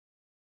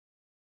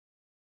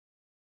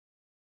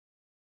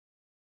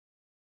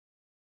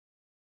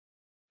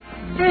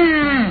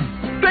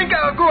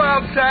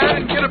outside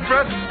and get a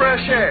breath of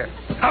fresh air.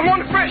 I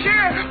want fresh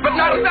air, but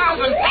not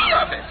 1,000 feet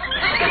of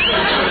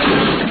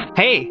it.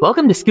 Hey,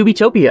 welcome to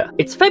Scooby-Topia.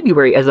 It's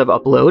February as of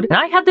upload, and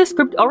I had this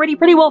script already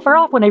pretty well far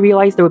off when I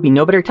realized there would be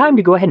no better time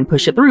to go ahead and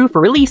push it through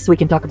for release so we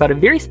can talk about a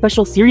very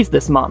special series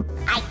this month.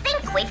 I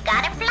think we've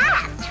got a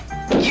flat.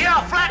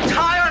 Yeah, a flat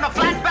tire and a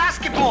flat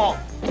basketball.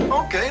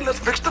 Okay, let's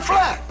fix the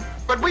flat.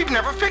 But we've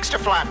never fixed a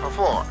flat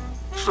before.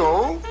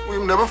 So,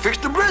 we've never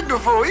fixed the bridge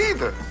before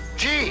either.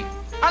 Gee,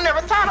 I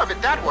never thought of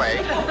it that way.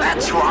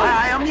 That's why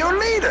I am your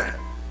leader.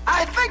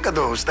 I think of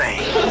those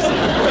things.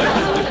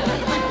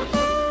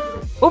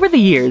 Over the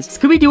years,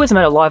 Scooby-Doo has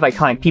met a lot of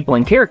iconic people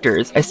and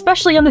characters,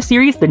 especially on the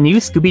series The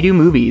New Scooby-Doo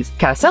Movies.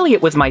 Cass Elliot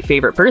was my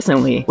favorite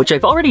personally, which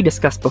I've already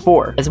discussed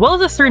before, as well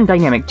as a certain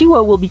dynamic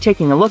duo we'll be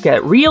taking a look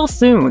at real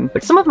soon.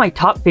 But some of my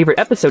top favorite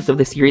episodes of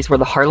the series were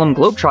the Harlem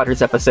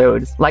Globetrotters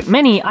episodes. Like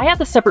many, I had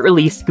the separate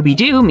release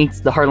Scooby-Doo meets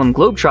the Harlem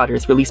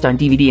Globetrotters released on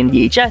DVD and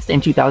VHS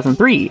in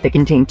 2003 that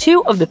contained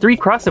 2 of the 3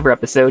 crossover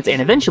episodes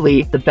and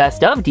eventually the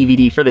best of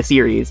DVD for the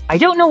series. I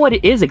don't know what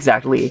it is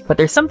exactly, but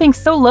there's something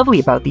so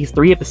lovely about these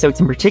 3 episodes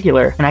in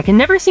particular, and I can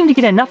never seem to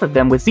get enough of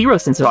them with zero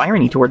sense of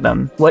irony toward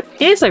them. What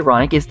is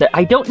ironic is that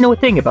I don't know a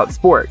thing about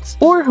sports,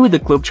 or who the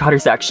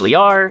Globetrotters actually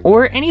are,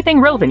 or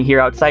anything relevant here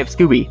outside of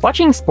Scooby.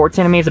 Watching sports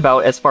anime is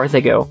about as far as I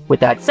go.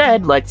 With that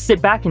said, let's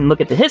sit back and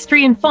look at the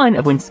history and fun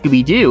of when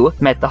Scooby-Doo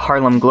met the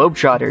Harlem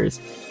Globetrotters.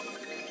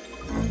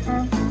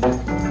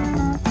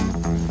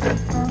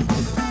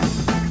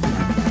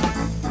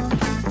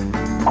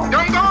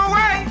 Don't go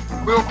away.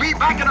 We'll be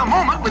back in a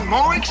moment with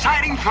more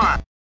exciting fun.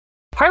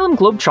 Harlem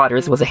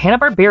Globetrotters was a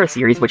Hanna-Barbera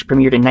series which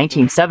premiered in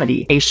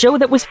 1970, a show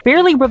that was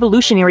fairly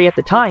revolutionary at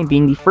the time,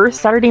 being the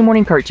first Saturday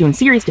morning cartoon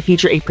series to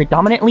feature a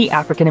predominantly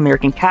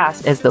African-American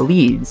cast as the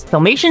leads.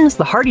 Filmation's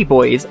The Hardy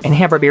Boys and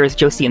Hanna-Barbera's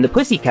Josie and the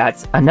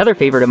Pussycats, another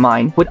favorite of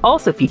mine, would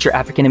also feature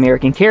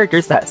African-American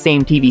characters that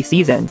same TV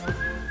season.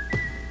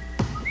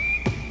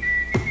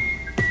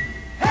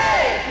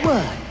 Hey!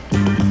 What?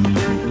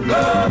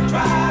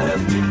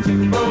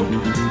 Globetrotters,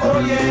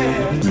 oh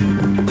yeah.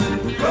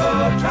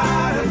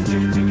 Globetrotters,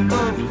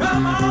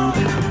 come on.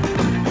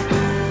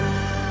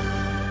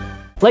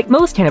 Like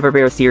most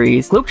Hanna-Barbera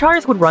series,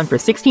 Globetrotters would run for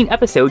 16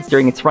 episodes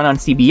during its run on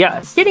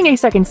CBS, getting a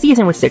second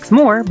season with 6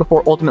 more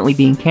before ultimately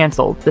being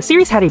cancelled. The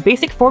series had a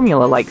basic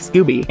formula like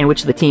Scooby, in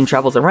which the team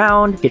travels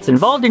around, gets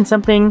involved in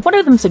something, one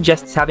of them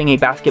suggests having a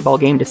basketball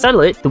game to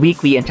settle it, the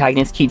weekly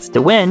antagonist cheats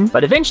to win,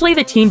 but eventually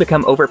the team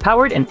become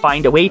overpowered and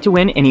find a way to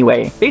win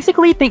anyway.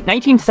 Basically, think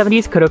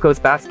 1970s Kuroko's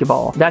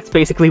basketball. That's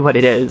basically what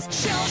it is.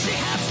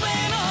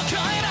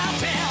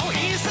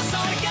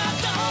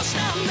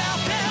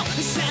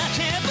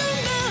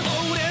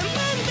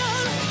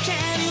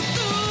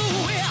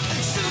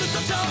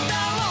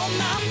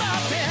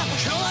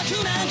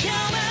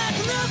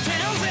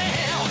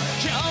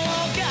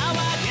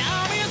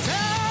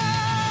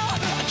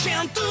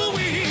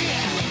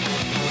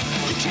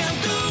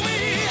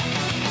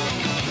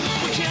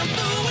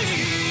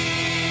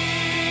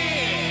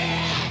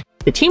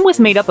 The team was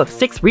made up of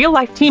 6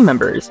 real-life team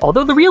members,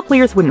 although the real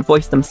players wouldn't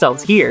voice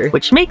themselves here,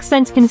 which makes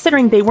sense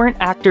considering they weren't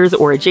actors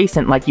or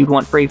adjacent like you'd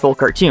want for a full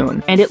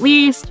cartoon. And at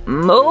least,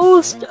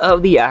 most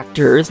of the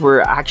actors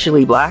were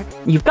actually black.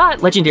 You've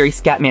got legendary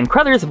Scatman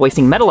Crothers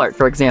voicing Metal Art,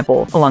 for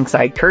example,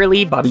 alongside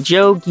Curly, Bobby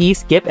Joe,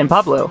 Geese, Skip, and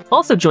Pablo.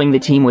 Also joining the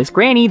team was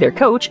Granny, their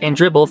coach, and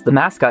Dribbles, the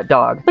mascot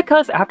dog,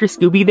 because after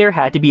Scooby there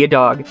had to be a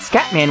dog.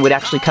 Scatman would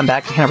actually come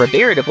back to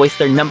Hanna-Barbera to voice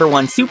their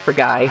 #1 super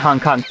guy,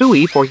 Hong Kong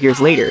Phooey, 4 years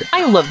later.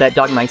 I love that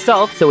dog myself,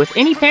 so if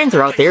any fans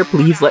are out there,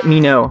 please let me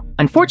know.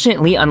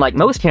 Unfortunately, unlike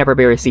most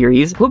Hanna-Barbera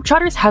series,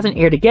 Globetrotters hasn't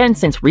aired again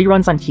since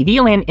reruns on TV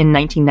Land in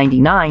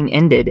 1999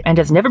 ended, and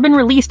has never been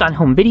released on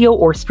home video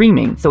or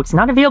streaming, so it's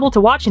not available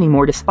to watch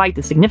anymore despite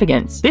the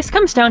significance. This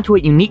comes down to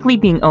it uniquely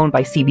being owned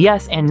by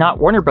CBS and not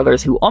Warner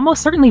Brothers, who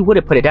almost certainly would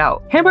have put it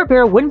out.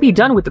 Hanna-Barbera wouldn't be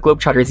done with the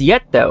Globetrotters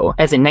yet though,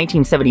 as in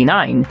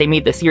 1979, they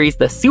made the series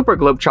The Super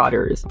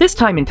Globetrotters. This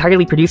time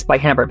entirely produced by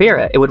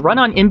Hanna-Barbera, it would run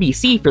on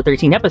NBC for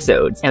 13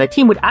 episodes, and the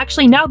team would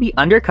actually now be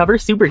undercover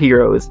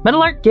superheroes.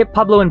 Metal Art, Gip,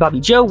 Pablo, and Bobby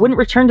Joe wouldn't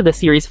return to the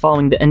series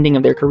following the ending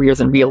of their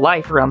careers in real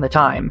life around the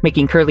time,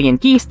 making Curly and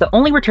Geese the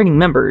only returning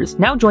members,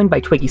 now joined by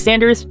Twiggy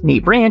Sanders,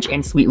 Nate Branch,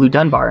 and Sweet Lou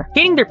Dunbar.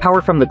 Gaining their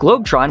power from the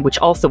Globetron, which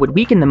also would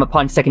weaken them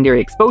upon secondary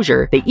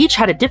exposure, they each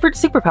had a different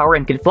superpower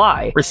and could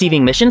fly,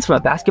 receiving missions from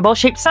a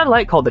basketball-shaped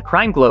satellite called the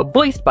Crime Globe,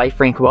 voiced by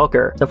Frank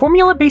Welker. The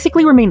formula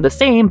basically remained the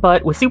same,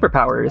 but with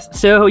superpowers.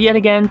 So yet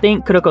again,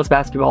 think Kuroko's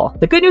basketball.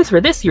 The good news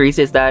for this series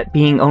is that,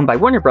 being owned by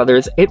Warner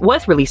Brothers, it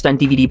was released on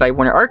DVD by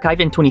Warner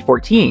Archive in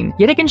 2014,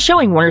 yet again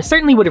showing Warner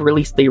certainly would have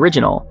released the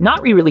original.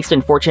 Not re-released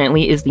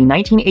unfortunately is the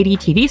 1980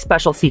 TV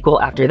special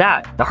sequel after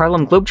that, The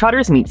Harlem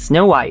Globetrotters Meet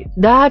Snow White.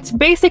 That's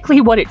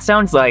basically what it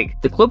sounds like.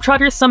 The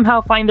Globetrotters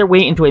somehow find their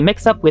way into a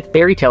mix-up with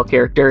fairy tale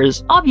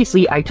characters.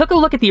 Obviously, I took a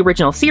look at the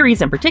original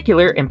series in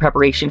particular in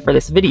preparation for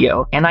this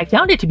video, and I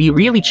found it to be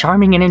really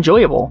charming and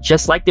enjoyable,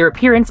 just like their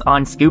appearance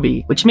on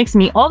Scooby, which makes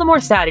me all the more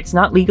sad it's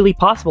not legally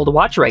possible to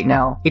watch right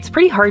now. It's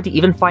pretty hard to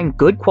even find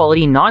good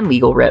quality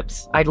non-legal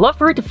rips. I'd love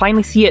for it to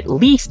finally see at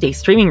least a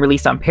streaming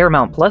release on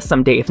Paramount Plus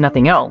someday, day if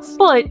nothing else.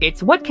 But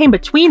it's what came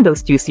between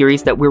those two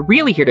series that we're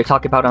really here to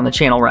talk about on the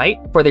channel, right?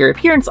 For their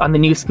appearance on the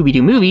new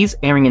Scooby-Doo movies,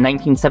 airing in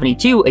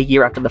 1972, a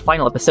year after the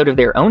final episode of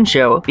their own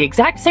show, the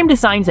exact same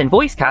designs and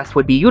voice cast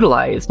would be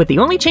utilized, with the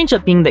only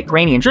change-up being that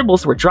Granny and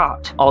Dribbles were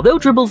dropped, although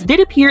Dribbles did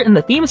appear in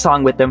the theme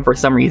song with them for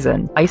some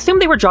reason. I assume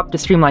they were dropped to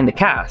streamline the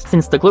cast,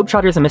 since the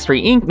Globetrotters and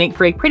Mystery Inc. make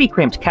for a pretty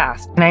cramped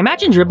cast, and I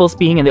imagine Dribbles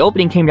being in the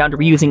opening came down to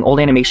reusing old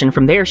animation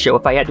from their show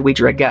if I had to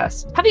wager a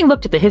guess. Having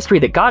looked at the history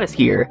that got us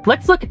here,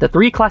 let's look at the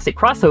 3 classic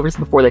crossovers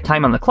before the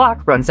time on the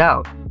clock runs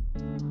out.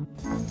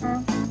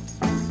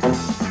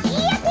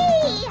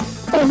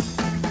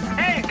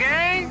 Hey,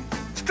 gang!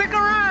 Stick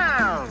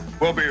around!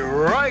 We'll be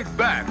right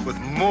back with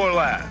more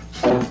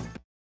laughs.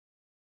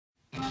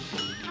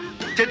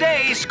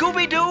 Today,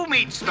 Scooby-Doo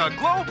meets the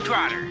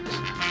Globetrotters.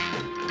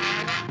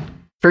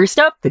 First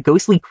up, the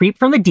ghostly creep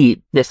from the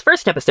deep. This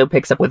first episode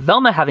picks up with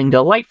Velma having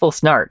delightful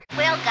snark.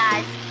 Well,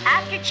 guys,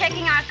 after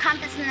checking our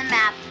compass and the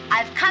map,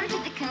 I've come to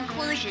the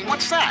conclusion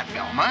What's that,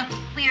 Velma?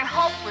 we're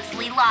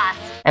hopelessly lost.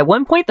 At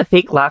one point, the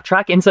fake laugh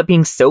track ends up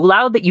being so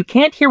loud that you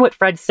can't hear what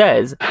Fred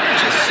says, We're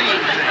just seeing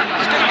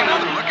things. Take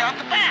another look out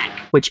the back.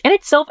 which in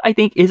itself I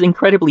think is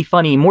incredibly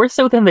funny, more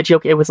so than the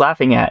joke it was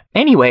laughing at.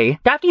 Anyway,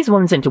 Daphne's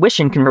woman's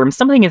intuition confirms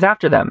something is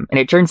after them, and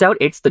it turns out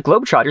it's the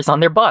Globetrotters on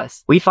their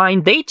bus. We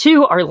find they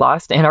too are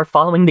lost and are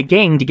following the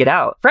gang to get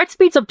out. Fred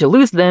speeds up to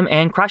lose them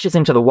and crashes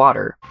into the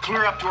water.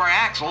 Clear up to our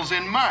axles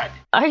in mud.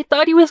 I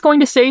thought he was going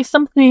to say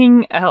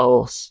something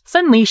else.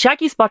 Suddenly,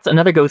 Shaggy spots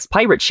another ghost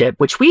pirate ship,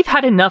 which we've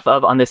had enough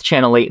of on this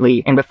channel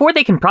lately, and before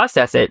they can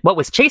process it, what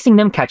was chasing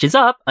them catches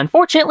up,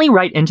 unfortunately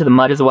right into the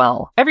mud as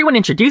well. Everyone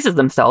introduces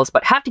themselves,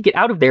 but have to get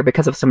out of there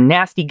because of some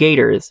nasty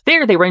gators.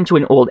 There, they run into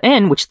an old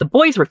inn, which the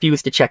boys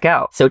refuse to check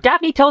out, so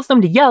Daphne tells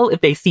them to yell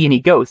if they see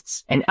any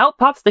ghosts, and out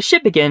pops the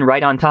ship again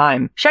right on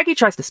time. Shaggy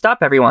tries to stop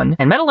everyone,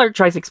 and Metal Arc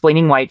tries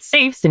explaining why it's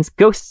safe since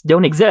ghosts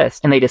don't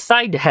exist, and they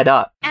decide to head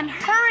up. And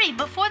hurry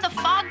before the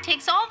fog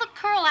takes all the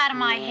curl out of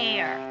my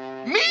hair.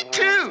 Me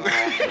too.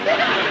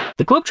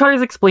 The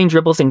Globetrotters explain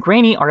Dribbles and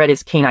Granny are at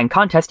his canine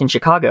contest in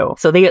Chicago,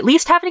 so they at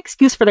least have an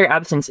excuse for their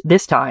absence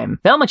this time.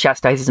 Velma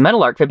chastises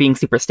Metal Arc for being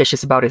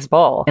superstitious about his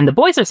ball, and the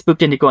boys are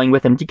spooked into going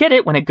with him to get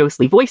it when a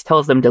ghostly voice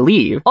tells them to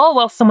leave, all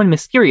while someone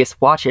mysterious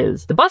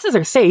watches. The buses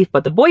are safe,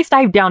 but the boys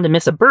dive down to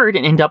miss a bird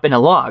and end up in a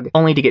log,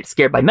 only to get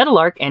scared by Metal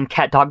Arc and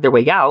cat dog their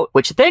way out,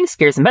 which then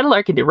scares Metal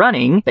Arc into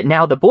running, but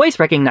now the boys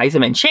recognize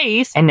him and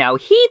chase, and now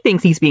he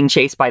thinks he's being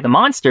chased by the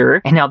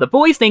monster, and now the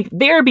boys think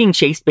they're being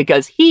chased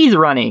because he's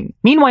running.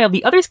 Meanwhile,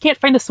 the others can't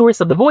find the source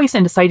of the voice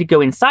and decide to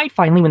go inside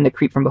finally when the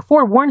creep from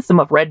before warns them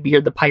of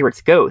Redbeard the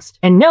pirate's ghost.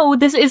 And no,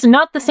 this is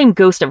not the same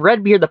ghost of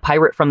Redbeard the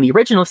pirate from the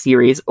original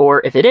series,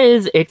 or if it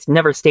is, it's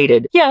never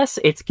stated. Yes,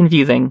 it's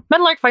confusing.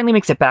 Metal Arc finally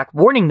makes it back,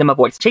 warning them of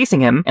what's chasing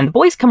him, and the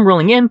boys come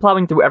rolling in,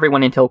 plowing through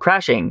everyone until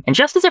crashing. And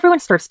just as everyone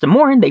starts to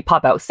mourn, they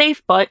pop out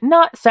safe, but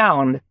not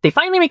sound. They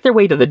finally make their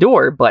way to the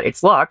door, but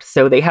it's locked,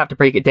 so they have to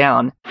break it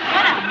down.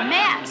 What a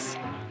mess.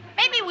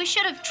 Maybe we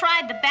should have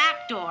tried the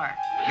back door.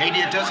 Maybe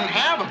it doesn't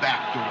have a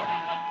back door.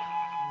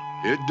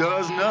 It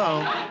does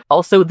now.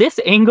 Also, this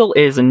angle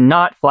is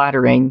not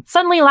flattering.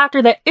 Suddenly,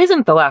 laughter that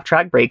isn't the laugh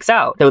track breaks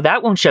out, though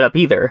that won't shut up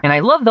either, and I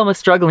love Velma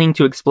struggling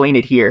to explain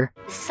it here.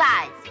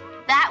 Besides,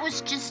 that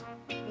was just,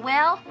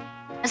 well,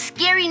 a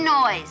scary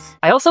noise.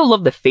 I also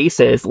love the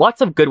faces,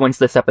 lots of good ones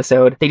this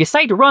episode. They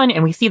decide to run,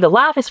 and we see the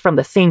laugh is from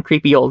the same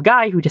creepy old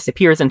guy who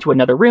disappears into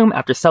another room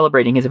after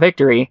celebrating his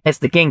victory. As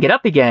the gang get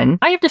up again,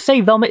 I have to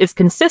say Velma is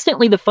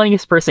consistently the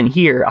funniest person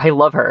here. I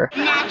love her.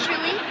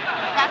 Naturally,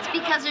 that's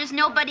because there's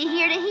nobody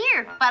here to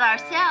hear but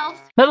ourselves.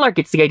 Metal Arc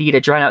gets the idea to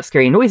drown out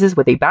scary noises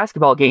with a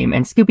basketball game,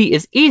 and Scooby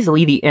is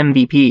easily the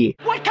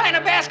MVP. What kind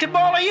of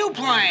basketball are you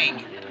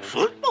playing?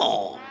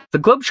 Football. The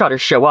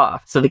Globetrotters show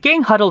off, so the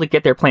gang huddle to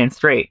get their plan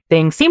straight.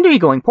 Things seem to be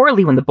going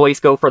poorly when the boys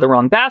go for the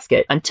wrong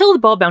basket, until the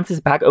ball bounces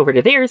back over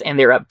to theirs and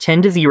they're up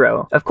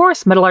 10-0. Of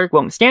course, Metal Arc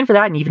won't stand for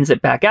that and evens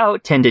it back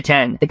out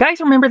 10-10. The guys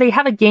remember they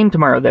have a game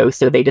tomorrow though,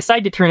 so they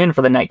decide to turn in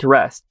for the night to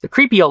rest. The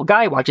creepy old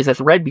guy watches as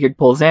Redbeard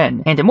pulls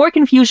in, and to more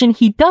confusion,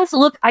 he does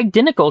look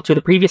identical to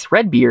the previous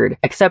Redbeard,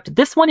 except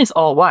this one is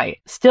all white.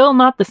 Still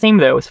not the same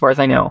though, as far as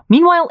I know.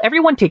 Meanwhile,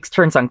 everyone takes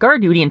turns on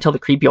guard duty until the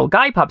creepy old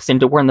guy pops in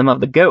to warn them of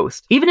the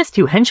ghost. Even his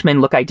 2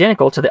 henchmen look identical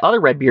to the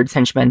other Redbeard's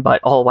henchmen, but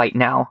all white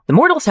now. The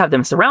mortals have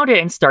them surrounded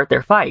and start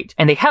their fight,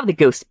 and they have the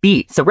ghost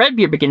beat, so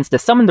Redbeard begins to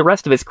summon the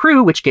rest of his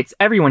crew, which gets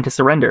everyone to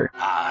surrender.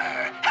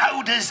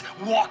 How does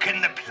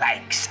walking the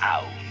plank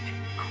sound?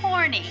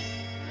 Corny.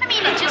 I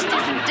mean, it just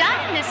isn't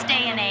done in this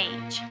day and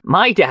age.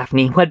 My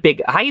Daphne, what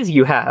big eyes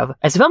you have!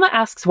 As Velma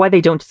asks why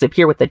they don't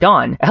disappear with the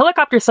dawn, a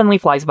helicopter suddenly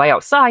flies by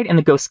outside and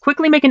the ghosts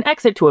quickly make an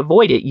exit to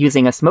avoid it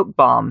using a smoke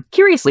bomb.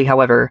 Curiously,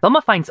 however,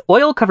 Velma finds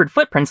oil-covered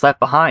footprints left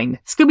behind.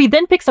 Scooby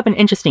then picks up an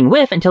interesting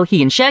whiff until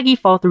he and Shaggy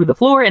fall through the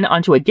floor and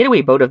onto a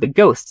getaway boat of the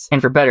ghosts,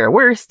 and for better or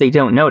worse, they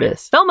don't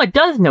notice. Velma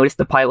does notice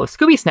the pile of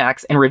Scooby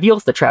snacks and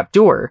reveals the trap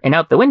door, and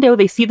out the window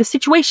they see the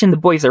situation the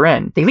boys are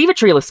in. They leave a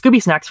trail of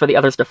Scooby snacks for the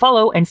others to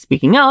follow, and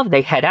speaking of,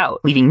 they head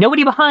out, leaving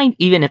nobody behind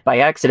even if by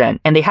accident.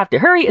 and they have to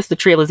hurry as the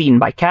trail is eaten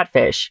by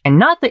catfish. And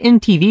not the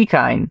MTV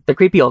kind. The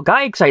creepy old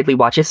guy excitedly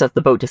watches as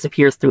the boat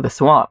disappears through the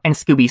swamp, and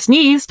Scooby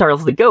Sneeze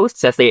startles the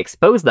ghosts as they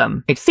expose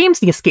them. It seems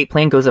the escape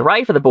plan goes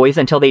awry for the boys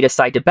until they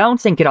decide to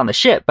bounce and get on the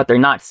ship, but they're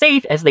not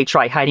safe as they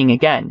try hiding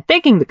again.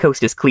 Thinking the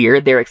coast is clear,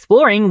 their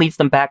exploring leads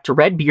them back to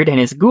Redbeard and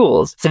his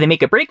ghouls, so they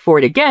make a break for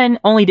it again,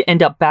 only to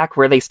end up back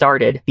where they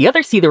started. The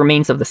others see the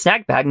remains of the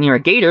snack bag near a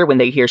gator when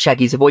they hear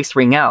Shaggy's voice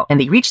ring out, and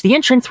they reach the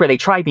entrance where they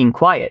try being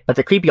quiet, but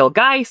the creepy old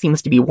guy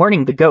seems to be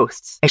warning the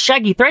ghosts. As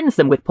Shaggy threatens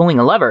them with pulling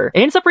a lever,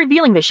 it ends up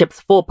revealing the ship's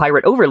full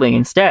pirate overlay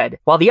instead.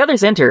 While the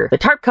others enter, the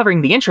tarp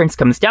covering the entrance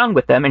comes down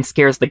with them and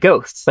scares the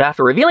ghosts, but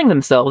after revealing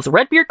themselves,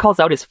 Redbeard calls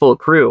out his full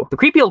crew. The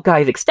creepy old guy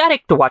is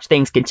ecstatic to watch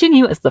things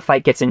continue as the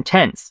fight gets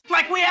intense.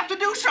 Like we have to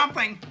do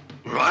something.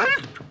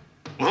 What?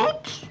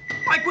 Oops.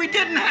 Like we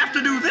didn't have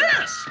to do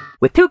this.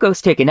 With 2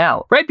 ghosts taken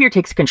out, Redbeard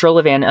takes control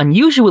of an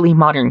unusually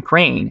modern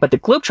crane, but the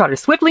Globetrotters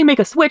swiftly make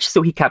a switch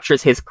so he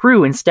captures his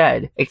crew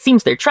instead. It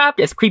seems they're trapped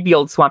as creepy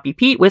old Swampy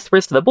Pete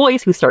whispers to the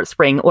boys who start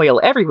spraying oil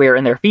everywhere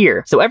in their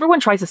fear, so everyone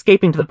tries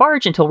escaping to the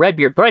barge until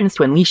Redbeard threatens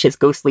to unleash his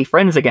ghostly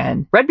friends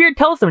again. Redbeard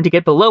tells them to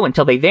get below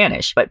until they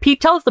vanish, but Pete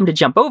tells them to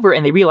jump over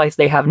and they realize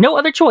they have no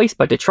other choice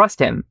but to trust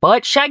him.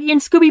 But Shaggy and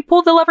Scooby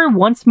pull the lever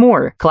once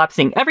more,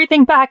 collapsing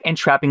everything back and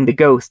trapping the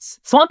ghosts.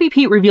 Swampy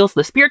Pete reveals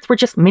the spirits were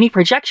just mini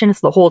projections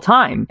the whole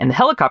time, and the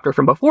helicopter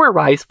from before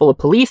arrives full of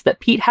police that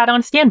Pete had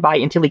on standby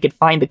until he could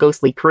find the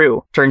ghostly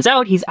crew. Turns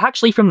out he's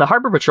actually from the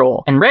Harbor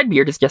Patrol, and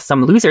Redbeard is just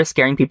some loser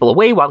scaring people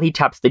away while he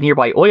taps the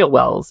nearby oil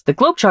wells. The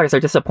Globetrotters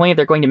are disappointed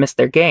they're going to miss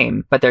their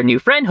game, but their new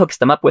friend hooks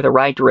them up with a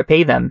ride to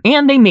repay them,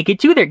 and they make it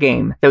to their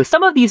game, though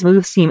some of these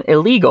moves seem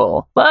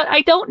illegal. But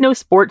I don't know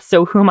sports,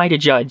 so who am I to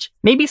judge?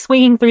 Maybe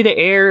swinging through the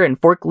air and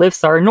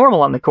forklifts are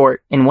normal on the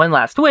court. In one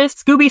last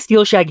twist, Scooby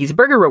steals Shaggy's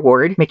burger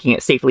reward, making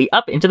it safely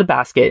up into the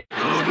basket.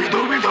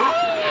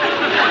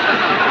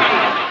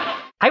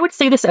 I would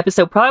say this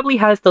episode probably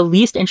has the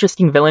least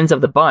interesting villains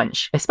of the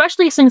bunch,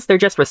 especially since they're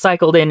just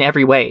recycled in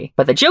every way.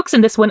 But the jokes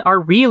in this one are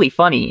really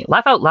funny,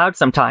 laugh out loud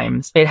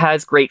sometimes. It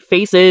has great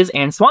faces,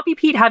 and Swampy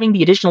Pete having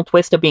the additional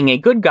twist of being a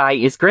good guy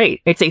is great.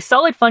 It's a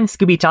solid fun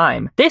Scooby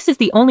time. This is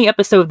the only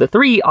episode of the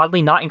 3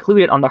 oddly not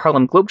included on the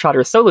Harlem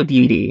Globetrotters solo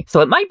DVD, so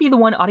it might be the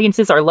one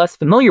audiences are less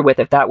familiar with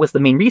if that was the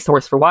main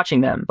resource for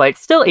watching them, but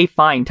it's still a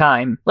fine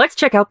time. Let's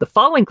check out the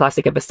following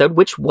classic episode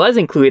which was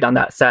included on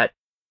that set.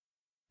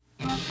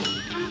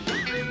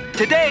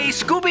 Today,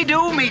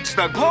 Scooby-Doo meets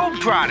the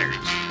Globetrotters.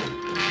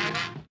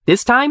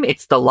 This time,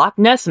 it's the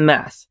Lochness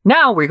Mess.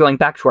 Now, we're going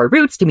back to our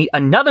roots to meet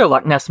another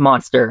Loch Ness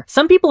monster.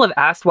 Some people have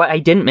asked why I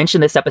didn't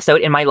mention this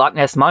episode in my Loch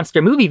Ness Monster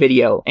movie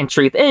video, and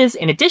truth is,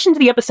 in addition to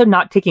the episode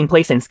not taking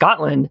place in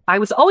Scotland, I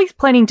was always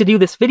planning to do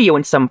this video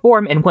in some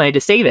form and wanted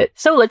to save it,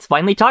 so let's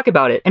finally talk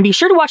about it, and be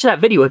sure to watch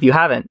that video if you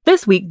haven't.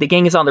 This week, the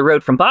gang is on the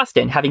road from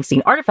Boston, having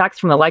seen artifacts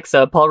from the likes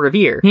of Paul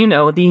Revere. You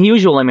know, the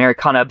usual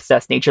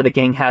Americana-obsessed nature the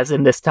gang has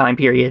in this time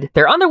period.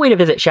 They're on their way to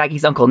visit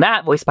Shaggy's Uncle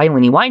Nat, voiced by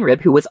Lenny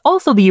Weinrib, who was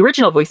also the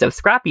original voice of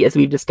Scrappy as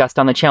we've discussed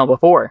on the channel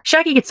before.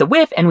 Shaggy gets a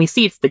whiff, and we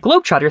see it's the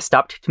Globetrotters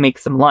stopped to make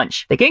some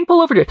lunch. The gang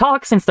pull over to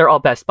talk since they're all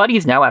best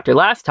buddies now after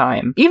last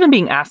time, even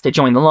being asked to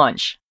join the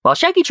lunch. While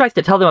Shaggy tries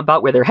to tell them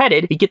about where they're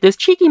headed, we get this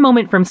cheeky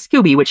moment from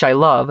Scooby which I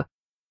love.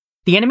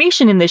 The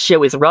animation in this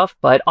show is rough,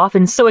 but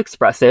often so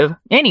expressive.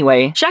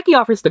 Anyway, Shaggy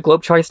offers the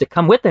Globetrotters to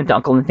come with them to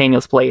Uncle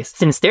Nathaniel's place,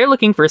 since they're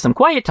looking for some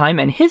quiet time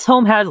and his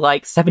home has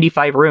like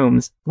 75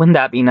 rooms. Wouldn't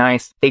that be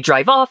nice? They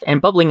drive off,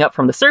 and bubbling up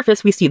from the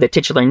surface, we see the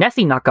titular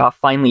Nessie knockoff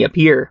finally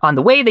appear. On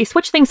the way, they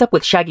switch things up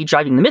with Shaggy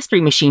driving the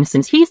mystery machine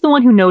since he's the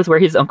one who knows where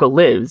his uncle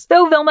lives,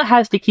 though Velma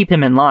has to keep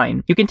him in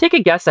line. You can take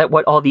a guess at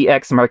what all the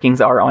X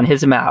markings are on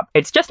his map.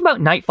 It's just about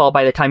nightfall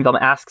by the time Velma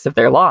asks if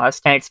they're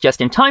lost, and it's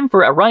just in time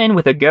for a run-in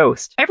with a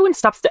ghost. Everyone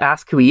stops to ask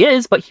who he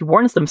is, but he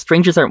warns them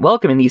strangers aren't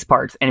welcome in these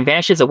parts and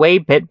vanishes away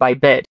bit by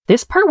bit.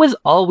 This part was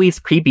always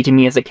creepy to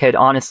me as a kid,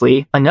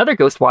 honestly. Another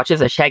ghost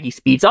watches as Shaggy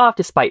speeds off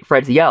despite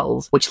Fred's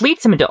yells, which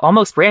leads him into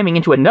almost ramming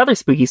into another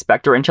spooky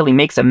specter until he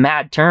makes a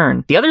mad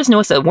turn. The others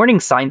notice a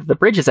warning sign that the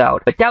bridge is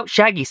out, but doubt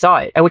Shaggy saw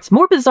it. And what's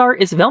more bizarre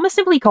is Velma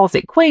simply calls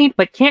it quaint,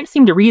 but can't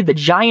seem to read the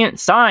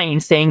giant sign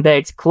saying that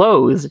it's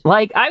closed.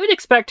 Like, I would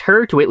expect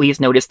her to at least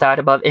notice that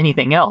above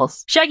anything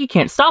else. Shaggy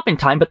can't stop in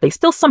time, but they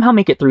still somehow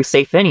make it through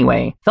safe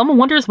anyway. Velma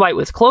wonders why it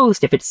was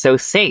closed if it's so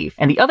safe,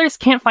 and the others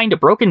can't find a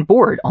broken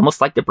board, almost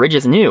like the bridge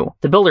is new.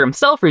 The builder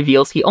himself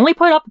reveals he only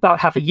put up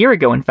about half a year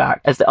ago, in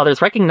fact, as the others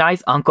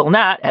recognize Uncle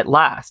Nat at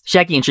last.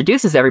 Shaggy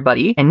introduces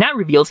everybody, and Nat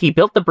reveals he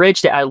built the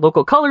bridge to add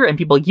local color and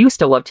people used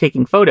to love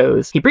taking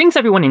photos. He brings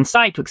everyone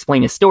inside to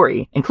explain his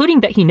story, including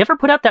that he never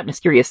put up that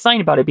mysterious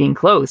sign about it being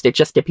closed, it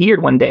just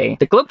appeared one day.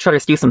 The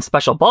Globetrotters do some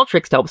special ball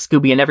tricks to help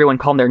Scooby and everyone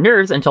calm their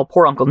nerves until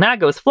poor Uncle Nat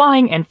goes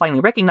flying and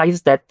finally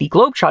recognizes that the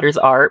Globetrotters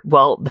are,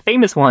 well, the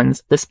famous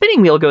ones. The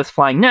spinning wheel goes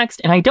flying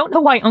next, and I don't know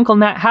why Uncle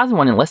Nat has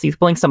one unless he's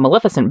pulling some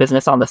Maleficent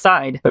business on the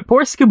side, but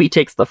poor Scooby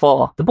takes the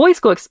fall. The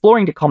boys go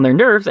exploring to calm their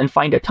nerves and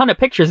find a ton of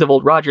pictures of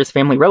old Roger's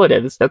family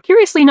relatives, though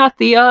curiously not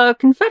the,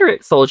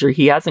 Confederate soldier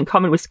he has in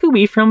common with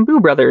Scooby from Boo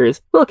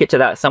Brothers. We'll get to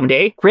that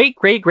someday.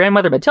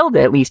 Great-great-grandmother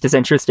Matilda at least is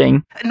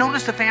interesting.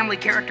 Notice the family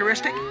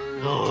characteristic?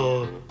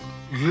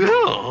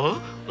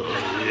 Yeah?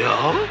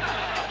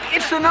 Yeah?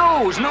 It's the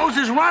nose.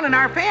 Noses run in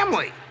our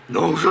family.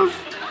 Noses?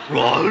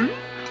 Run?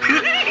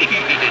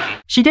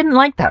 She didn't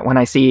like that one,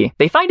 I see.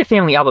 They find a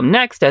family album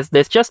next, as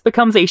this just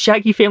becomes a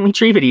Shaggy family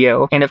tree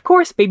video. And of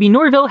course, baby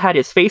Norville had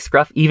his face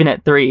scruff even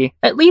at 3.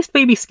 At least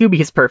baby Scooby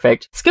is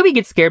perfect. Scooby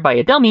gets scared by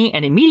a dummy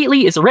and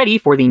immediately is ready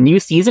for the new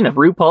season of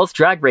RuPaul's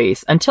Drag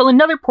Race, until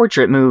another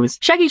portrait moves.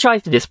 Shaggy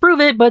tries to disprove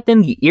it, but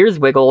then the ears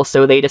wiggle,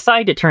 so they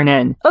decide to turn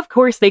in. Of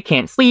course, they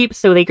can't sleep,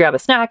 so they grab a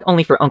snack,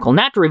 only for Uncle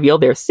Nat to reveal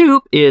their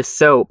soup is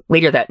soap.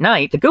 Later that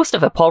night, the ghost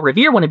of a Paul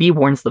Revere wannabe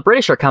warns the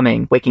British are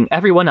coming, waking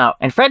everyone up,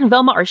 and Fred and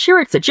Velma are sure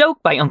it's a joke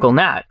by Uncle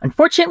Nat.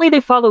 Unfortunately, they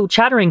follow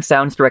chattering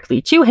sounds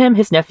directly to him,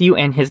 his nephew,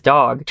 and his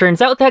dog.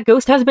 Turns out that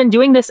ghost has been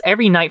doing this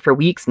every night for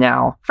weeks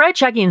now. Fred,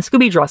 Shaggy, and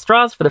Scooby draw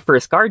straws for the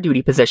first guard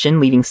duty position,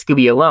 leaving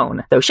Scooby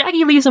alone, though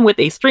Shaggy leaves him with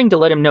a string to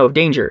let him know of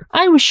danger.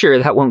 I'm sure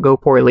that won't go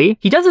poorly.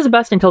 He does his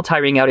best until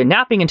tiring out and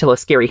napping until a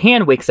scary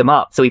hand wakes him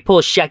up, so he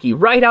pulls Shaggy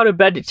right out of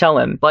bed to tell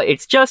him, but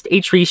it's just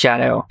a tree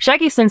shadow.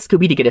 Shaggy sends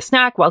Scooby to get a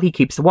snack while he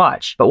keeps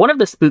watch, but one of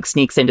the spooks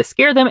sneaks in to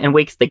scare them and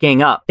wakes the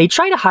gang up. They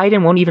try to hide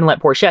and won't even let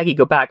poor Shaggy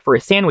go back for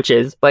his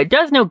sandwiches, but it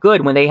does no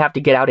good when they have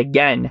to get out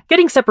again.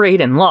 Getting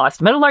separated and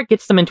lost, Meadowlark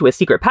gets them into a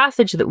secret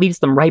passage that leads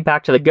them right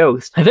back to the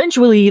ghost.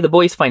 Eventually, the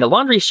boys find a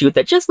laundry chute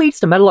that just leads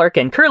to Meadowlark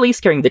and Curly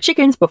scaring the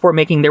chickens before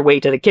making their way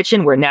to the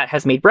kitchen where Nat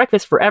has made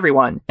breakfast for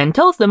everyone, and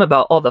tells them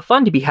about all the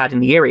fun to be had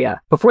in the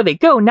area. Before they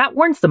go, Nat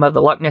warns them of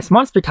the Lochness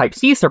Monster-type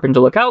sea serpent to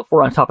look out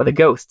for on top of the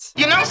ghosts.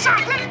 You know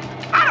something?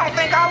 I don't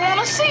think I want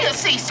to see a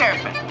sea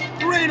serpent.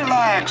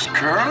 Relax,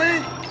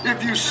 Curly.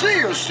 If you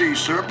see a sea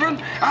serpent,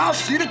 I'll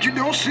see that you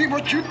don't see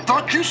what you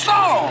thought you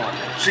saw.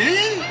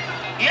 See?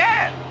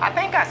 Yeah, I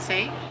think I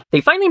see. They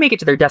finally make it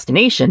to their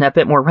destination, a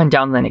bit more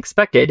rundown than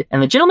expected,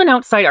 and the gentlemen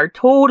outside are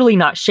totally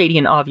not shady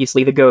and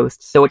obviously the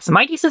ghosts, so it's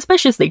mighty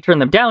suspicious they turn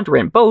them down to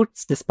rent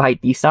boats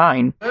despite the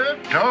sign.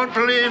 Don't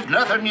believe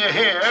nothing you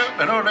hear,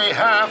 and only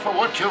half of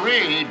what you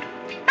read.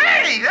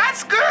 Hey,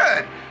 that's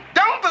good.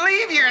 Don't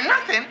believe you're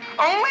nothing,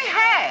 only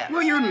half.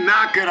 Will you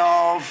knock it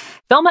off?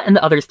 Velma and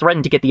the others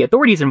threaten to get the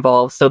authorities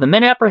involved, so the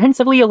men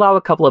apprehensively allow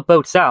a couple of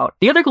boats out.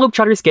 The other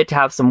Globetrotters get to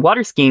have some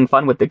water skiing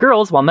fun with the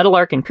girls, while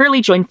Meadowlark and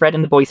Curly join Fred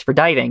and the boys for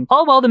diving,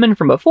 all while the men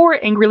from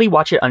before angrily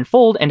watch it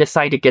unfold and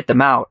decide to get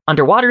them out.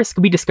 Underwater,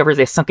 Scooby discovers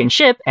a sunken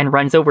ship and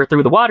runs over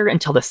through the water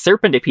until the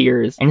serpent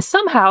appears, and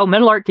somehow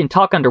Meadowlark can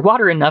talk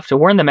underwater enough to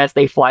warn them as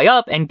they fly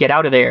up and get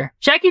out of there.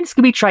 Shaggy and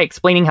Scooby try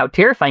explaining how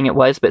terrifying it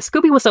was, but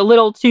Scooby was a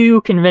little too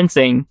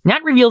convincing.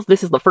 Nat reveals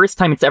this is the first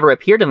time it's ever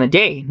appeared in the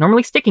day,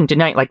 normally sticking to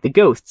night like the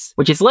ghosts,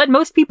 which has led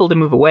most people to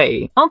move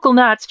away. Uncle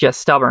Nat's just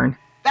stubborn.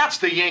 That's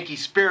the Yankee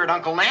spirit,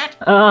 Uncle Nat.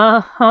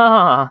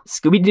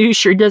 Scooby-Doo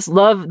sure does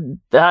love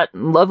that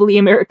lovely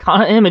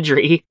Americana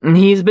imagery.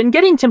 He's been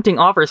getting tempting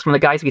offers from the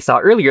guys we saw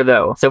earlier,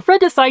 though, so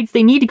Fred decides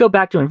they need to go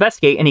back to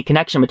investigate any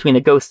connection between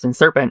the ghosts and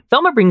Serpent.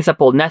 Velma brings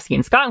up old Nessie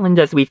in Scotland,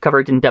 as we've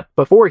covered in depth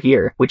before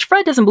here, which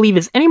Fred doesn't believe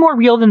is any more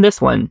real than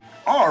this one.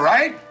 All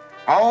right,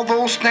 all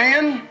those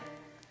stand,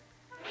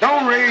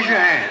 don't raise your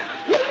hand.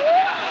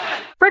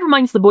 Fred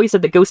reminds the boys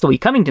that the ghost will be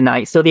coming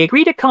tonight, so they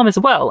agree to come as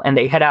well, and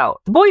they head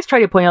out. The boys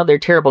try to point out their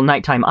terrible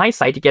nighttime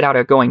eyesight to get out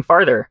of going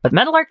farther, but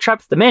Meadowlark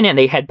traps them in and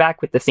they head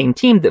back with the same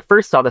team that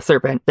first saw the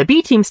serpent. The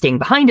B team staying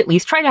behind at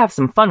least try to have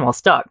some fun while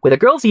stuck, with the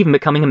girls even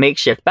becoming a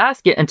makeshift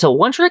basket until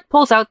one trick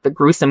pulls out the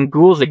gruesome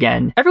ghouls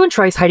again. Everyone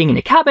tries hiding in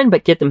a cabin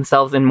but get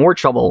themselves in more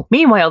trouble.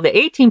 Meanwhile, the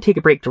A team take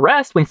a break to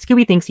rest when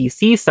Scooby thinks he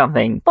sees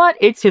something, but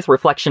it's his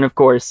reflection, of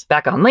course.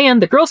 Back on land,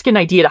 the girls get an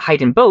idea to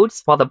hide in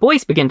boats, while the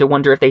boys begin to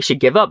wonder if they should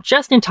give up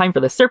just in time for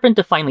the serpent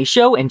to finally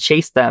show and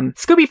chase them.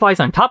 Scooby flies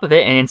on top of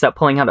it and ends up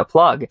pulling out a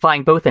plug,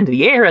 flying both into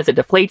the air as it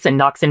deflates and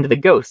knocks into the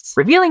ghosts,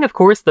 revealing of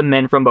course the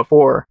men from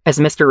before. As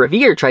Mr.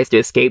 Revere tries to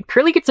escape,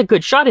 Curly gets a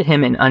good shot at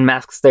him and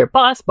unmasks their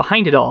boss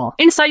behind it all.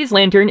 Inside his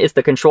lantern is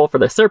the control for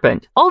the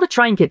serpent, all to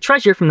try and get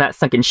treasure from that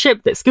sunken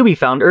ship that Scooby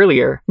found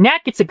earlier.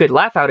 Nat gets a good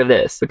laugh out of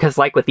this, because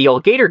like with the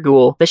old gator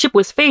ghoul, the ship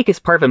was fake as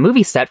part of a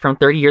movie set from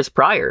 30 years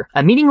prior,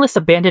 a meaningless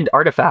abandoned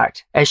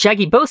artifact. As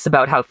Shaggy boasts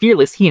about how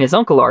fearless he and his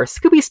uncle are,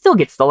 Scooby still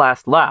gets the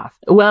last laugh.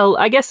 Well,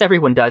 I guess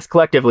everyone does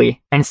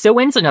collectively. And so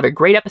ends another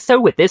great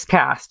episode with this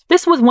cast.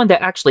 This was one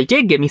that actually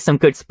did give me some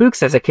good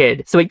spooks as a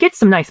kid, so it gets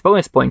some nice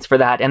bonus points for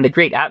that and the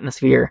great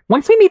atmosphere.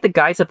 Once we meet the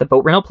guys at the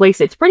boat rental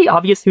place, it's pretty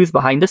obvious who's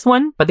behind this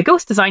one, but the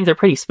ghost designs are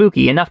pretty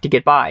spooky enough to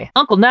get by.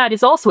 Uncle Nat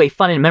is also a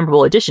fun and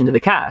memorable addition to the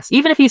cast,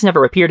 even if he's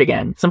never appeared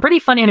again. Some pretty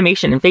fun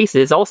animation and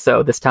faces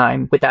also this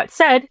time. With that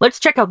said, let's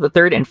check out the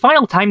third and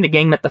final time the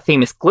gang met the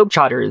famous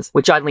Globetrotters,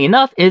 which oddly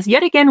enough is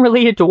yet again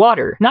related to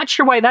water. Not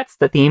sure why that's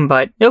the theme,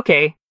 but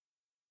okay.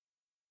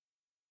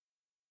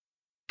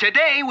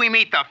 Today we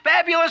meet the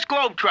fabulous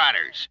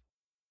Globetrotters.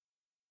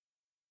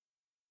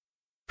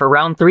 For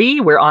round 3,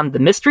 we're on the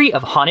mystery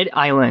of Haunted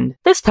Island.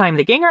 This time,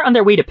 the gang are on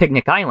their way to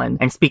Picnic Island,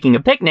 and speaking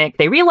of picnic,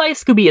 they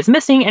realize Scooby is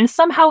missing and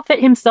somehow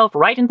fit himself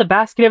right in the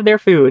basket of their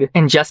food.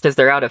 And just as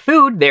they're out of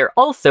food, they're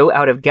also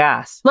out of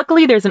gas.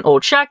 Luckily, there's an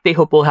old shack they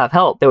hope will have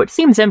help, though it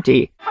seems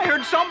empty. I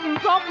heard something.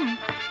 Something.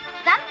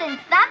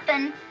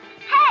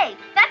 Hey,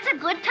 that's a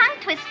good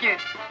tongue twister.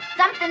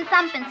 Something,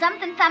 something,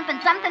 something, something,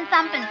 something,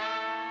 something.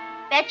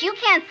 Bet you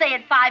can't say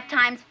it 5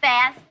 times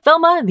fast.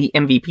 Thelma, the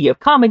MVP of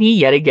comedy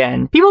yet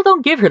again. People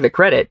don't give her the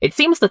credit. It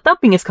seems the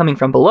thumping is coming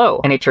from below,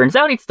 and it turns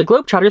out it's the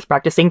Globetrotters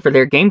practicing for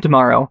their game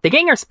tomorrow. The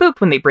gang are spooked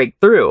when they break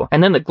through,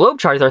 and then the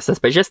Globetrotters are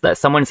suspicious that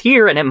someone's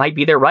here and it might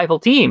be their rival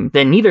team.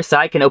 Then neither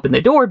side can open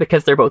the door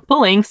because they're both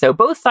pulling, so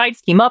both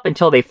sides team up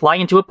until they fly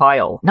into a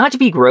pile. Not to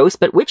be gross,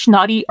 but which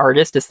naughty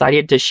artist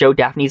decided to show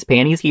Daphne's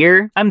panties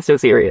here? I'm so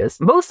serious.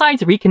 Both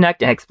sides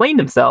reconnect and explain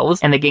themselves,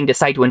 and the gang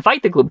decide to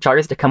invite the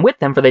Globetrotters to come with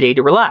them for the day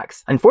to relax.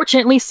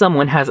 Unfortunately,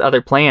 someone has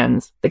other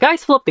plans. The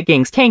guys fill up the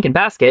gang's tank and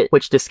basket,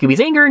 which to Scooby's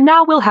anger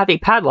now will have a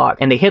padlock,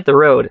 and they hit the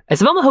road.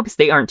 As Velma hopes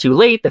they aren't too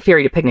late, the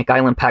ferry to Picnic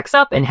Island packs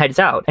up and heads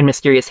out, and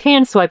mysterious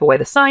hands swipe away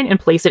the sign and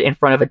place it in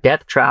front of a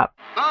death trap.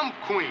 Thumb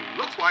Queen.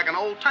 Looks like an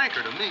old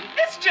tanker to me.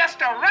 It's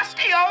just a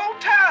rusty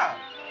old tub.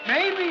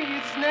 Maybe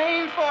it's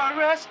named for a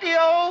rusty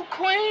old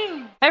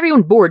queen.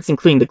 Everyone boards,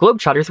 including the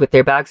Globetrotters with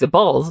their bags of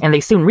balls, and they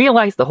soon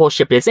realize the whole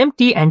ship is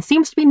empty and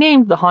seems to be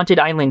named the Haunted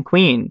Island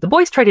Queen. The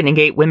boys try to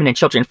negate women and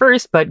children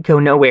first, but go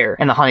nowhere,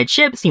 and the haunted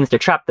ship seems to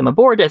trap them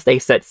aboard as they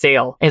set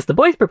sail. As the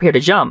boys prepare to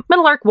jump,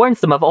 Meadowlark warns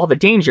them of all the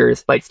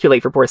dangers, but it's too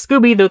late for poor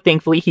Scooby, though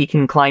thankfully he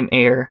can climb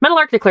air.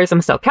 Meadowlark declares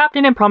himself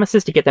captain and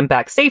promises to get them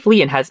back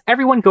safely and has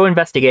everyone go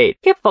investigate.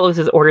 Kip follows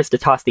his orders to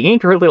toss the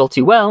anchor a little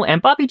too well,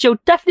 and Bobby Joe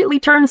definitely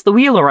turns the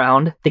wheel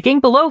around. The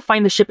gang below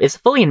find the ship is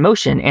fully in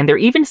motion, and there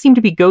even seem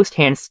to be ghost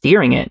hands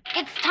steering it.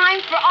 It's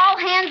time for all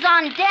hands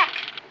on deck.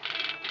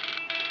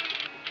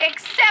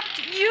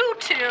 Except you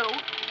two.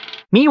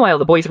 Meanwhile,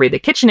 the boys raid the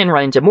kitchen and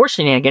run into more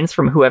shenanigans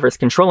from whoever's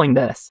controlling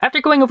this.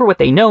 After going over what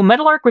they know,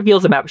 Meadowlark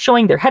reveals a map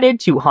showing they're headed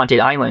to Haunted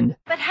Island.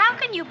 But how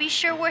can you be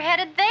sure we're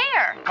headed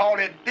there? Call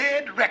it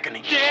Dead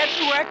Reckoning. Dead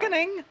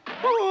reckoning?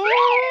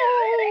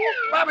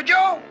 Bobby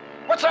Joe,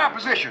 what's our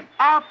position?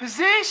 Our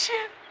position?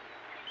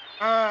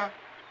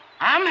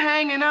 I'm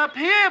hanging up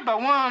here by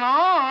one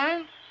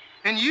arm,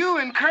 and you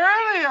and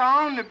Curly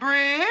are on the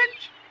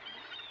bridge.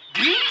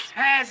 Geese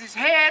has his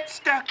head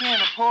stuck in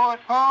a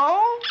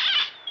porthole.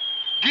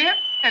 Gip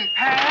and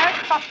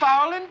Pat are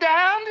falling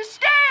down the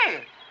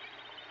stairs.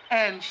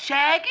 And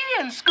Shaggy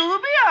and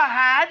Scooby are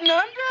hiding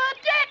under a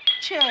deck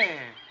chair.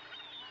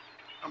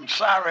 I'm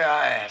sorry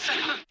I asked.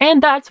 And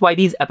that's why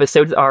these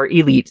episodes are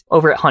elite.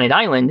 Over at Haunted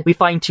Island, we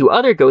find 2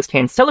 other ghost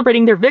hands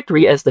celebrating their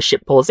victory as the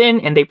ship pulls in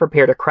and they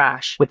prepare to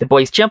crash, with the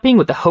boys jumping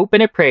with a hope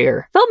and a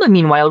prayer. Thelma,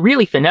 meanwhile,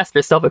 really finessed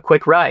herself a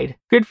quick ride.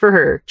 Good for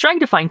her.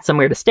 Trying to find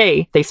somewhere to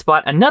stay, they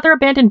spot another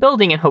abandoned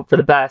building and hope for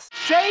the best.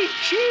 Say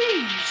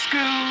cheese,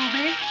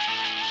 Scooby.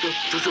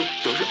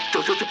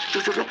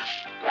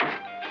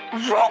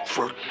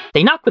 Rockford.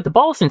 They knock with the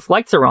ball since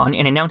lights are on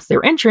and announce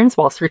their entrance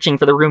while searching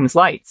for the room's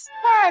lights.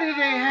 Why do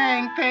they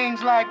hang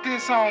things like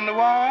this on the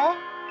wall?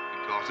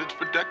 Because it's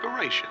for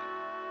decoration.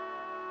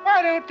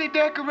 Why don't they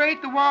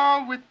decorate the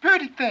wall with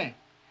pretty things?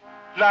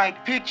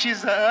 Like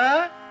pictures of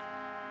us?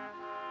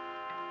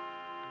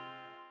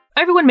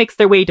 Everyone makes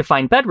their way to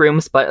find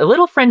bedrooms, but a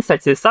little friend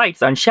sets his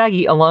sights on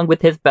Shaggy along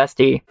with his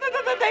bestie.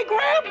 They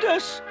grabbed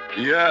us.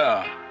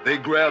 Yeah, they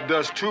grabbed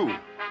us too.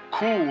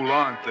 Cool,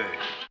 aren't they?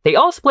 They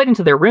all split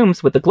into their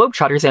rooms with the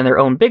Globetrotters and their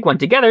own big one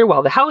together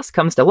while the house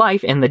comes to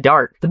life in the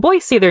dark. The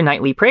boys say their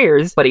nightly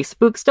prayers, but a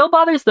spook still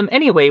bothers them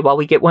anyway while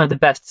we get one of the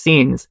best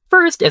scenes.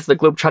 First, as the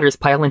Globetrotters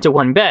pile into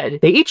one bed,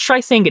 they each try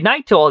saying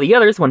goodnight to all the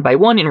others one by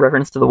one in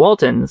reference to the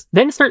Waltons,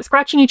 then start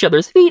scratching each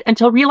other's feet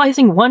until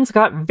realizing one's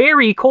got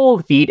very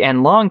cold feet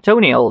and long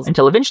toenails,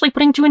 until eventually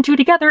putting 2 and 2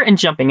 together and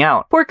jumping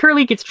out. Poor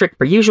Curly gets tricked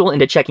per usual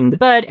into checking the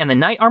bed, and the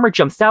night armor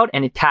jumps out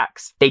and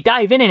attacks. They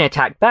dive in and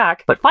attack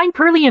back, but find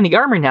Curly in the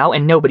armor now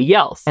and nobody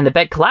else, and the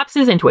bed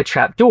collapses into a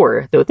trap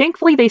door, though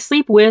thankfully they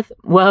sleep with,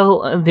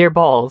 well, their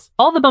balls.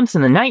 All the bumps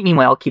in the night,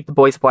 meanwhile, keep the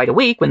boys wide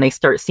awake when they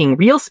start seeing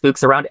real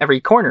spooks around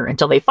every corner,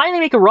 until they finally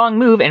make a wrong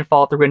move and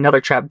fall through another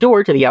trap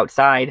door to the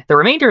outside. The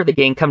remainder of the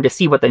gang come to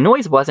see what the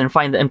noise was and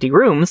find the empty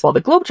rooms, while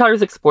the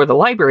Globetrotters explore the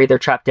library they're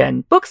trapped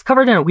in. Books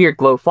covered in a weird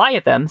glow fly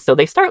at them, so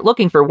they start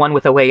looking for one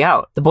with a way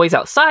out. The boys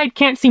outside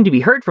can't seem to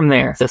be heard from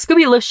there, so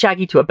Scooby lifts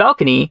Shaggy to a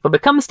balcony, but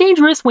becomes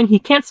dangerous when he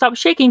can't stop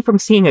shaking from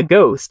seeing a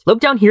ghost.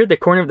 Look down here at the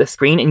corner of the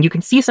screen and you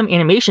can see some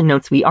animation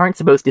notes we aren't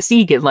supposed to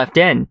see get left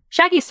in.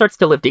 Shaggy starts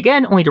to lift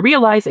again, only to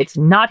realize it's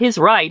not his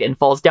ride and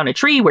falls down a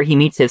tree where he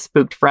meets his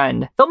spooked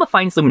friend. Thelma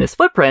finds luminous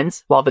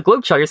footprints, while the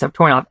Globetrotters have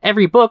torn off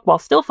every book while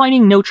still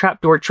finding no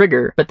trapdoor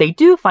trigger, but they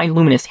do find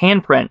luminous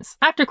handprints.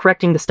 After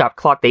correcting the stop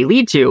clock they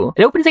lead to,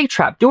 it opens a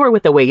trapdoor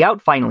with a way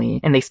out finally,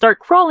 and they start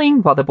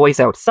crawling while the boys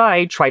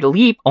outside try to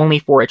leap only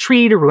for a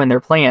tree to ruin their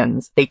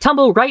plans. They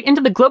tumble right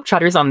into the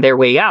Globetrotters on their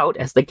way out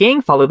as the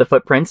gang follow the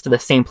footprints to the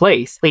same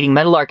place, leading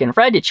Meadowlark and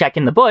Fred to check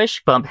in the bush,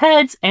 crash, bump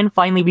heads, and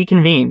finally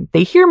reconvene.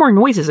 They hear more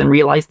noises and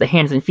realize the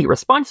hands and feet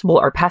responsible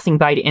are passing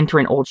by to enter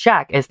an old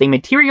shack as they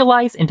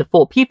materialize into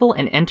full people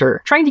and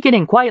enter. Trying to get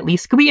in quietly,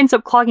 Scooby ends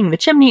up clogging the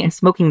chimney and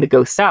smoking the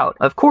ghosts out.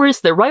 Of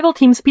course, the rival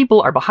team's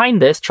people are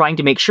behind this, trying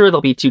to make sure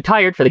they'll be too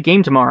tired for the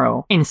game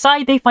tomorrow.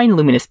 Inside, they find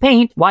luminous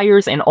paint,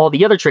 wires, and all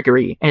the other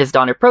trickery. And as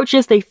dawn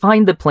approaches, they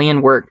find the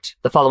plan worked.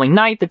 The following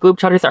night, the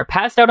Globetrotters are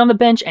passed out on the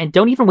bench and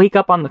don't even wake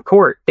up on the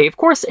court. They of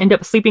course end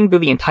up sleeping through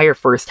the entire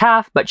first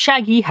half, but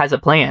Shaggy has a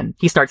plan.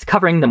 He starts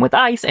covering them with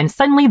ice, and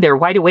suddenly they're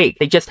wide awake.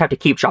 They just have to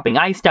keep dropping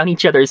ice down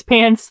each other's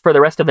pants for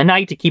the rest of the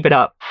night to keep it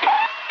up.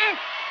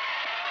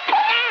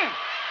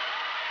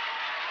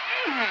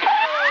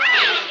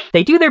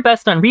 They do their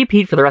best on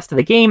repeat for the rest of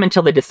the game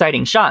until the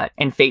deciding shot,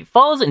 and fate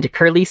falls into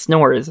Curly's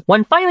snores,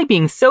 one finally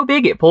being so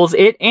big it pulls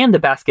it and the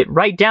basket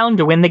right down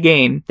to win the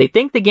game. They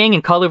thank the gang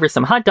and call over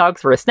some hot dogs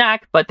for a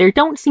snack, but there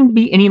don't seem to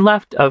be any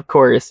left, of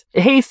course.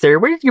 Hey sir,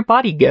 where did your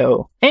body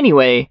go?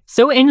 Anyway,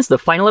 so ends the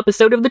final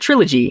episode of the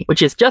trilogy,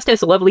 which is just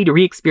as lovely to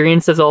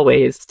re-experience as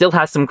always. Still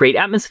has some great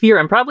atmosphere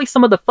and probably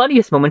some of the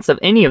funniest moments of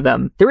any of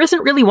them. There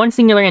isn't really one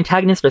singular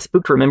antagonist or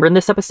spook to remember in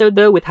this episode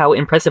though, with how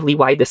impressively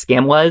wide the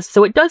scam was,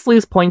 so it does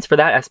lose points for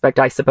that aspect,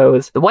 I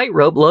suppose. The white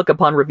robe look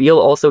upon reveal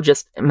also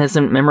just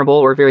isn't memorable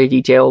or very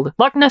detailed.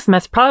 Lochness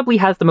Mess probably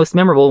has the most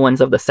memorable ones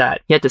of the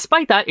set, yet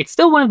despite that, it's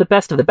still one of the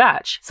best of the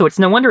batch, so it's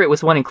no wonder it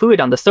was one included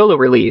on the solo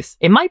release.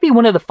 It might be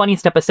one of the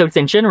funniest episodes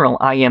in general,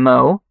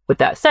 IMO. With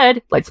that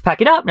said, let's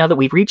pack it up now that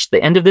we've reached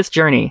the end of this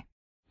journey.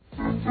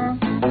 Don't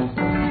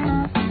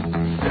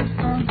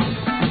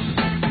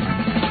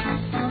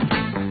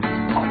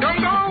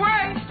go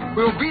away!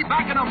 We'll be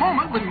back in a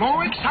moment with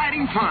more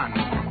exciting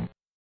fun.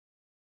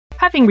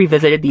 Having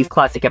revisited these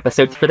classic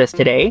episodes for this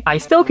today, I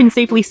still can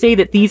safely say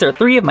that these are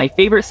 3 of my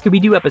favorite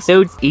Scooby-Doo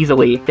episodes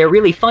easily. They're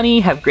really funny,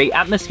 have great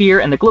atmosphere,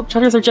 and the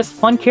Globetrotters are just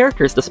fun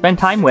characters to spend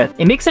time with.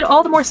 It makes it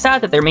all the more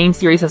sad that their main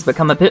series has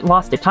become a bit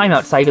lost to time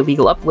outside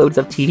illegal uploads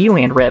of TV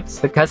Land rips,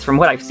 because from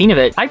what I've seen of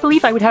it, I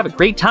believe I would have a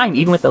great time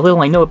even with the little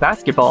I know of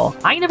basketball.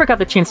 I never got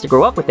the chance to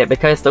grow up with it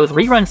because those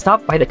reruns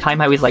stopped by the time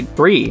I was like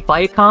 3.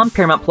 Viacom,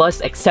 Paramount Plus,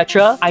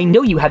 etc. I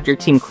know you have your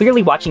team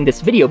clearly watching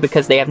this video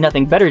because they have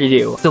nothing better to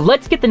do. So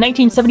let's get the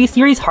 1970s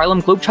series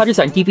Harlem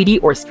Globetrotters on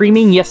DVD or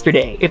streaming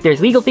yesterday. If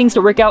there's legal things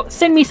to work out,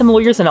 send me some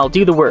lawyers and I'll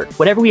do the work.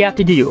 Whatever we have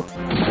to do.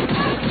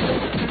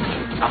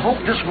 I hope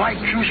this white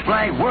juice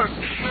flag works.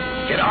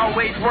 It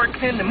always works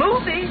in the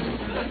movies.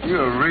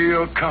 You're a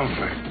real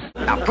comfort.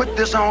 Now put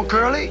this on,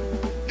 Curly.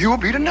 You'll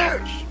be the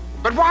nurse.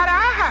 But why'd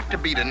I have to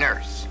be the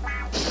nurse?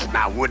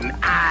 Now wouldn't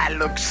I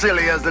look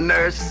silly as the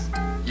nurse?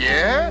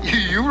 Yeah,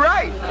 you're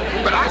right.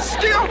 But I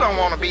still don't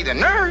want to be the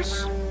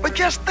nurse. But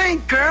just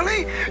think,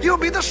 Curly, you'll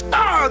be the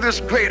star of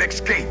this great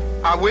escape.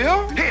 I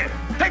will? Here,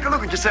 take a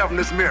look at yourself in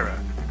this mirror.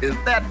 Is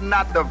that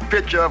not the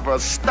picture of a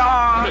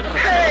star?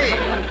 Hey,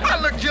 I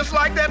look just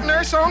like that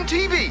nurse on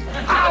TV.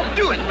 I'll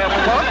do it,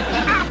 Peppermint.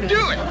 I'll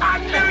do it. I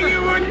knew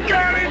you would,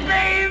 Curly,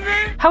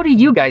 baby. How do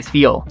you guys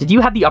feel? Did you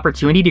have the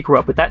opportunity to grow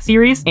up with that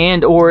series?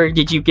 Or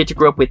did you get to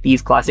grow up with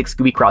these classic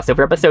Scooby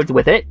crossover episodes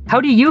with it?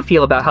 How do you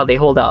feel about how they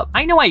hold up?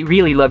 I know I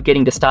really love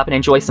getting to stop and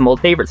enjoy some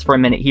old favorites for a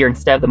minute here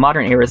instead of the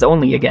modern eras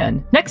only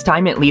again. Next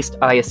time, at least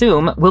I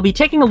assume, we'll be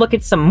taking a look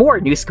at some more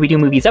new Scooby-Doo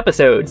movies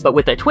episodes, but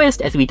with a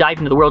twist as we dive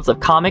into the worlds of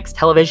comics,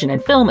 television,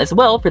 and film as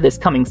well for this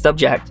coming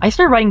subject. I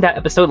started writing that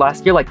episode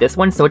last year like this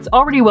one, so it's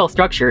already well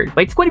structured,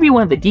 but it's going to be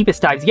one of the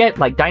deepest dives yet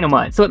like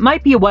Dynamite, so it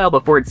might be a while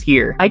before it's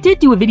here. I did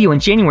do a video in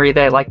January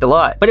that I liked a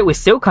lot, but it was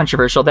so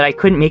controversial that I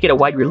couldn't make it a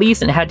wide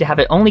release and had to have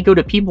it only go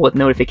to people with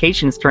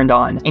notifications turned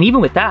on. And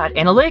even with that,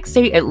 analytics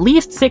say at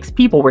least 6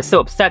 people were so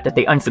upset that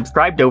they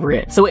unsubscribed over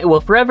it, so it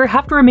will forever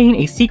have to remain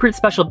a secret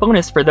special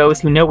bonus for those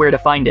who know where to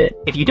find it.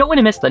 If you don't want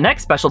to miss the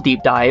next special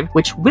deep dive,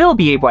 which will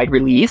be a wide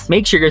release,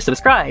 make sure you're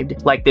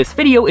subscribed. Like this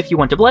video if you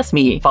want to bless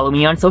me, follow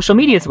me on social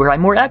medias where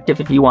I'm more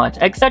active if you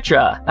want,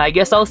 etc. I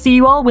guess I'll see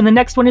you all when the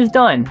next one is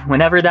done,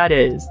 whenever that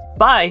is.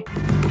 Bye!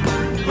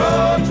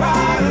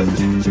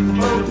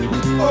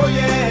 Oh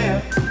yeah.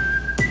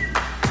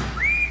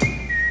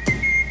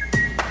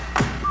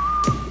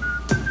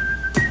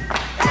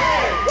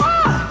 Hey,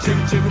 what?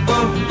 Chicka chicka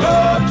boom,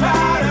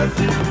 Globetrotters.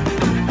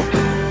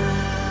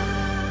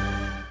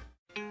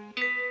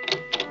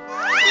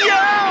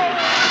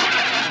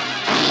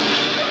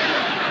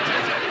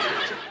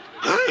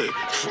 Hey,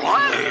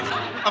 flag?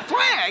 A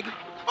flag?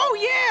 Oh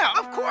yeah,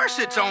 of course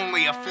it's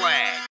only a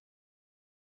flag.